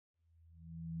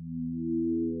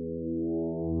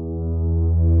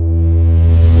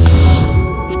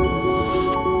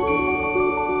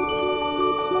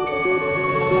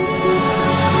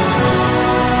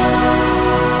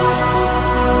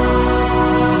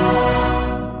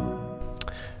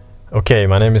Okay,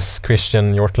 my name is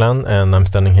Christian Hjortland and I'm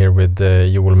standing here with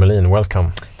Joel Mellin.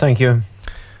 Welcome. Thank you.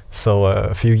 So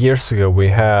a few years ago we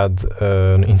had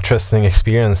an interesting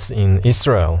experience in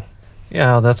Israel.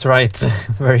 Yeah, that's right.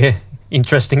 Very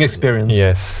interesting experience.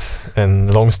 Yes,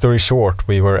 and long story short,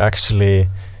 we were actually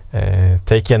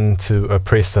taken to a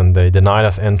prison. They denied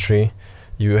us entry.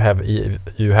 You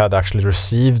had actually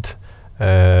received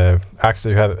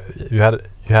actually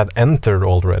you had entered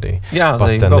already. Yeah, but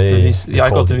they then got the visa. Yeah, I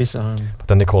got the visa. But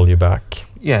then they called you back.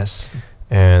 Yes.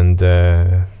 And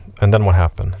then what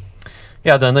happened?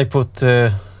 Yeah, then they put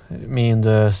me in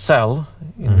the cell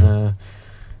in the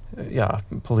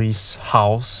police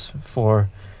house for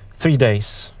 3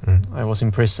 days. I was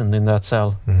imprisoned in that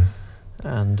cell.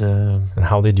 And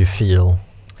how did you feel?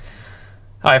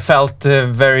 I felt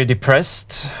very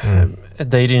depressed.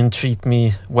 They didn't treat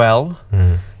me well.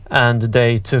 And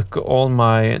they took all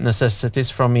my necessities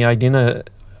from me. I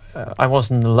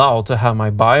wasn't allowed to have my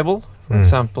Bible, for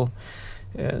example,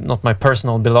 not my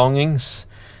personal belongings,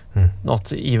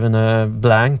 not even a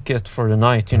blanket for the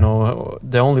night. You know,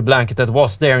 the only blanket that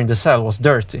was there in the cell was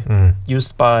dirty,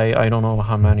 used by I don't know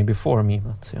how many before me,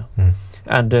 but yeah.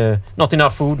 And not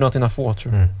enough food, not enough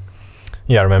water.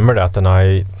 Yeah, I remember that, and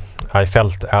I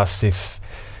felt as if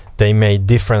they made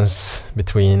difference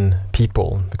between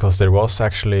people, because there was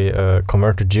actually a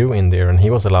converted Jew in there and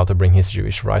he was allowed to bring his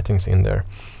Jewish writings in there.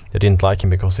 They didn't like him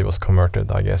because he was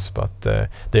converted, I guess, but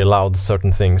they allowed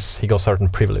certain things. He got certain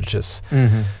privileges.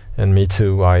 And me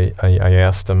too, I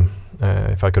asked them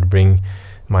if I could bring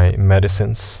my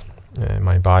medicines,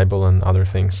 my Bible and other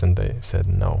things, and they said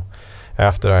no.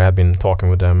 After I had been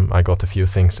talking with them, I got a few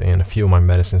things in, a few of my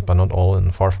medicines, but not all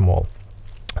and far from all.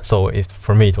 So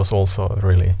for me it was also a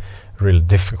really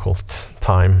difficult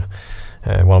time,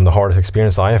 one of the hardest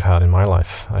experiences I have had in my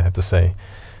life, I have to say.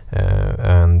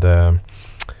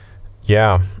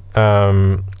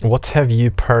 What have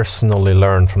you personally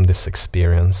learned from this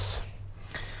experience?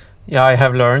 Yeah, I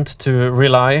have learned to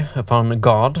rely upon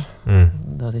God.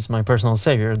 That is my personal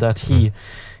savior, that he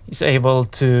is able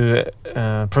to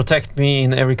protect me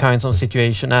in every kind of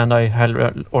situation, and I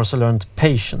have also learned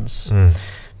patience.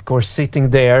 Of course,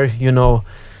 sitting there, you know,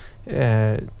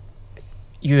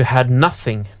 you had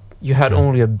nothing. You had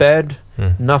only a bed,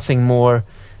 nothing more,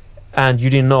 and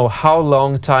you didn't know how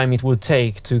long time it would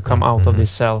take to come out of this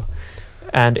cell.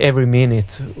 And every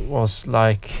minute was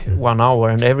like 1 hour,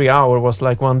 and every hour was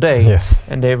like 1 day. Yes.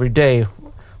 And every day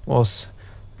was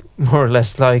more or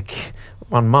less like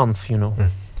 1 month, you know.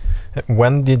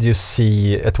 When did you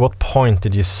see, at what point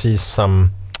did you see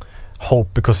some hope?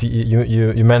 Because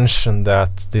you mentioned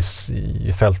that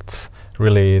you felt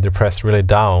really depressed, really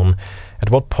down. At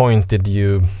what point could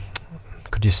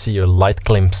you see a light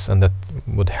glimpse and that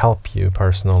would help you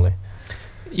personally?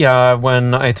 Yeah,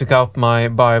 when I took out my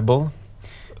Bible.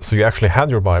 So you actually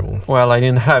had your Bible? Well, I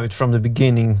didn't have it from the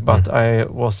beginning, but I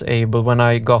was able, when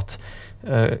I got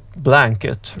a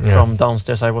blanket from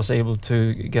downstairs, I was able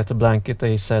to get a blanket.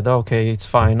 They said, okay, it's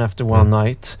fine after one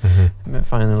night.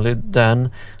 Finally, then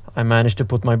I managed to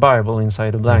put my Bible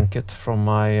inside a blanket from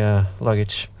my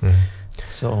luggage.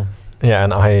 So yeah,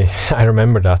 and I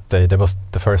remember that day. That was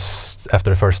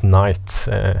after the first night,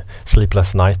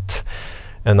 sleepless night,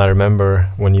 and I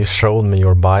remember when you showed me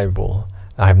your Bible.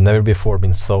 I have never before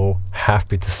been so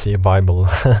happy to see a Bible.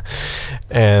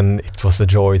 And it was a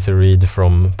joy to read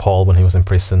from Paul when he was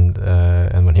imprisoned,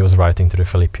 and when he was writing to the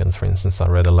Philippians, for instance. I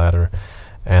read a letter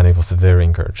and it was very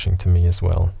encouraging to me as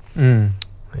well.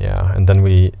 Yeah, and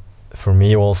then for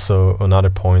me also another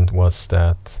point was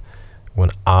that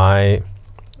when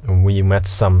we met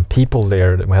some people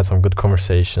there, that we had some good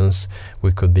conversations,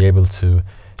 we could be able to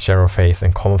share our faith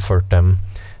and comfort them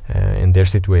in their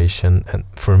situation, and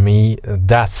for me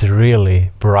that's really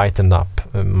brightened up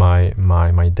my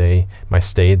day, my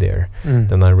stay there.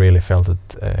 Then I really felt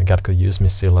that God could use me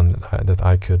still, and that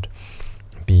I could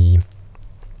be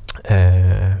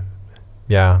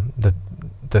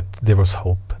that there was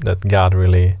hope, that God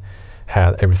really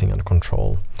had everything under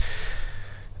control.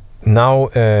 Now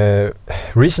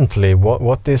recently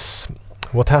what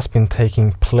has been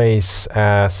taking place,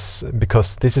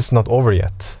 because this is not over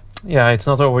yet? Yeah, it's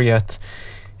not over yet.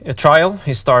 A trial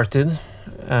is started,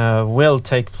 will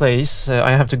take place.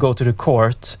 I have to go to the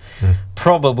court,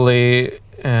 probably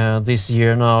this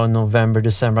year now, November,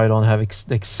 December. I don't have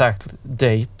the exact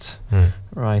date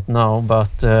right now, but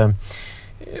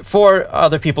for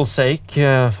other people's sake,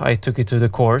 I took it to the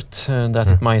court, that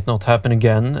it might not happen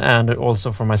again, and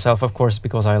also for myself, of course,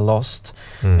 because I lost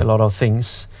a lot of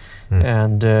things.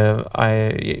 and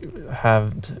I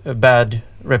have a bad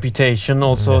reputation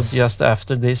also just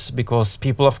after this, because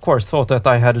people of course thought that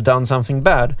I had done something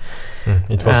bad.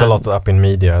 It was a lot up in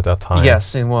media at that time.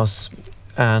 Yes, it was.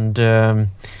 And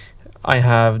I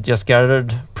have just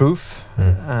gathered proof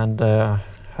and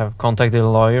have contacted a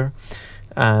lawyer,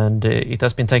 and it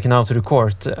has been taken out to the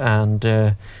court,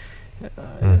 and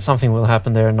something will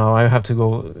happen there now. I have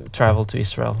to travel to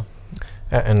Israel.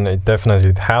 And it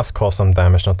definitely has caused some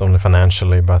damage, not only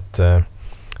financially, but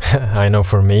I know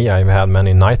for me, I've had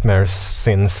many nightmares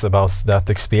since about that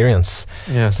experience.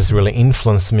 Yes. It's really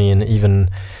influenced me, and even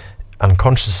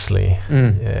unconsciously.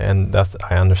 And that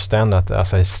I understand that,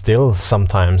 as I still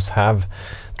sometimes have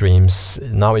dreams,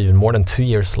 now even more than 2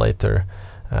 years later,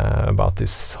 about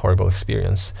this horrible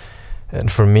experience. And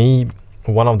for me,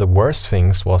 one of the worst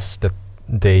things was that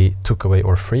they took away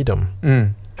our freedom,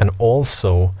 and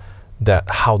also that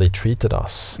how they treated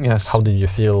us. Yes. How did you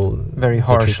feel? Very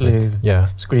harshly,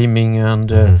 screaming, and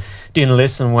didn't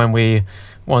listen when we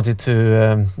wanted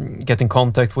to get in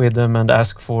contact with them and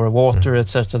ask for water,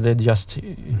 etc. They just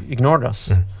ignored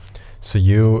us. So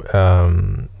you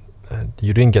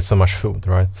didn't get so much food,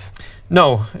 right?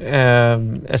 No,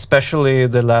 especially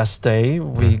the last day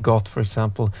we got, for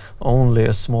example, only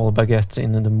a small baguette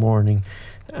in the morning,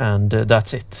 and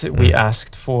that's it. We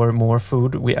asked for more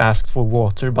food, we asked for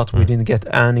water, but we didn't get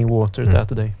any water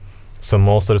that day. So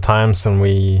most of the times when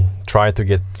we tried to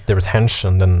get their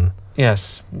attention, then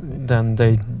then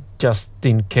they just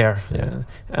didn't care.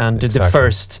 And the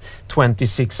first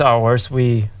 26 hours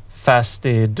we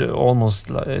fasted almost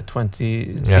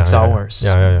 26 hours.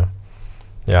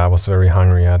 I was very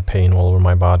hungry. I had pain all over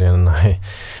my body, and I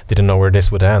didn't know where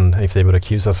this would end, if they would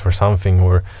accuse us for something,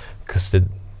 or because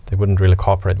they wouldn't really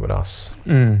cooperate with us.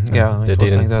 It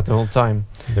was like that the whole time.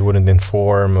 They wouldn't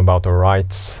inform about our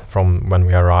rights from when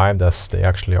we arrived, as they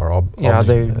actually are.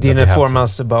 They didn't inform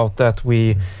us about that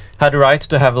we had the right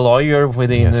to have a lawyer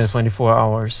within 24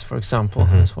 hours, for example,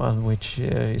 as well, which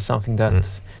is something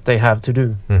that they have to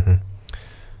do.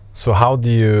 So how do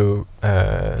you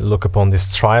look upon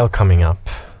this trial coming up?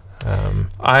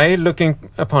 I looking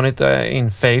upon it in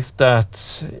faith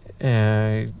that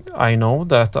I know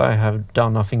that I have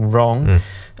done nothing wrong,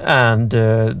 and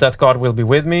that God will be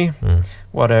with me,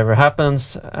 whatever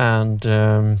happens.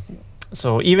 And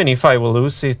so even if I will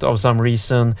lose it of some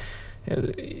reason,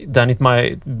 then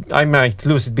I might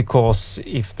lose it because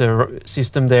if the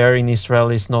system there in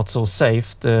Israel is not so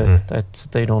safe, that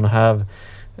they don't have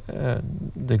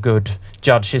the good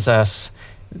judges as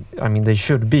they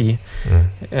should be,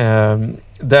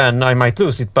 then I might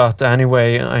lose it. But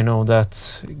anyway, I know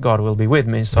that God will be with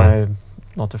me, so I'm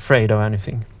not afraid of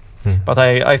anything. But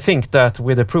I think that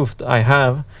with the proof that I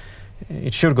have,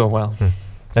 it should go well.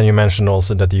 And you mentioned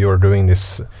also that you are doing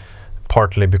this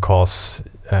partly because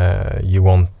you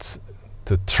want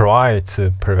to try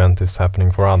to prevent this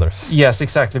happening for others. Yes,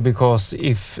 exactly, because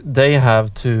if they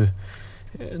have to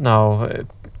now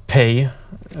pay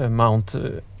amount,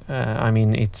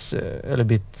 it's a little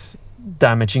bit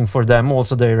damaging for them,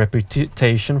 also their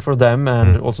reputation for them,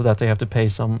 and also that they have to pay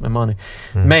some money.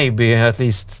 Maybe at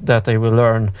least that they will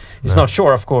learn. It's not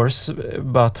sure, of course,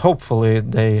 but hopefully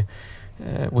they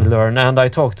will learn. And I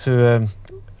talked to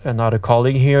another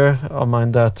colleague here of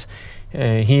mine that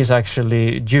he is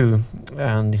actually Jew,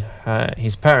 and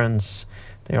his parents,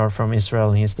 they are from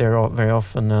Israel. He's there very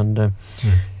often, and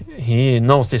he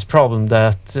knows this problem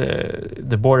that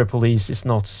the border police is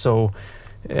not so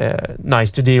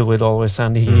nice to deal with always.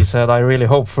 And he said, I really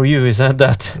hope for you, he said,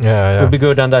 that will be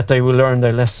good, and that they will learn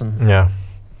their lesson.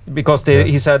 Because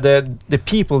he said that the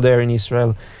people there in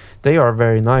Israel, they are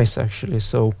very nice actually.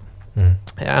 So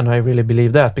and I really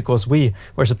believe that, because we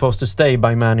were supposed to stay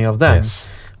by many of them.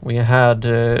 We had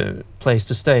a place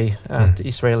to stay at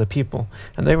Israeli people,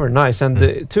 and they were nice, and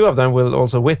the two of them will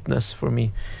also witness for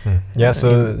me.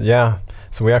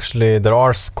 So we actually, there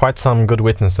are quite some good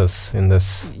witnesses in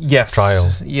this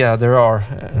trial. Yeah, there are.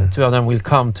 Two of them will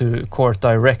come to court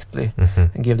directly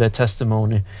and give their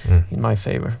testimony in my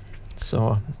favor.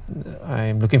 So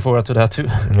I'm looking forward to that too.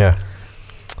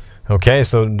 Okay,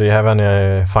 so do you have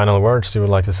any final words you would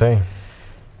like to say?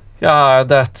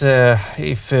 That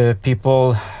if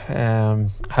people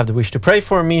have the wish to pray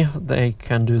for me, they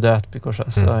can do that, because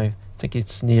I think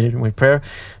it's needed with prayer.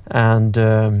 And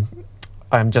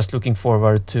I'm just looking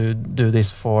forward to do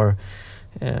this for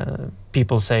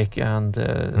people's sake, and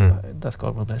that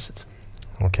God will bless it.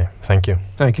 Okay, thank you.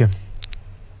 Thank you.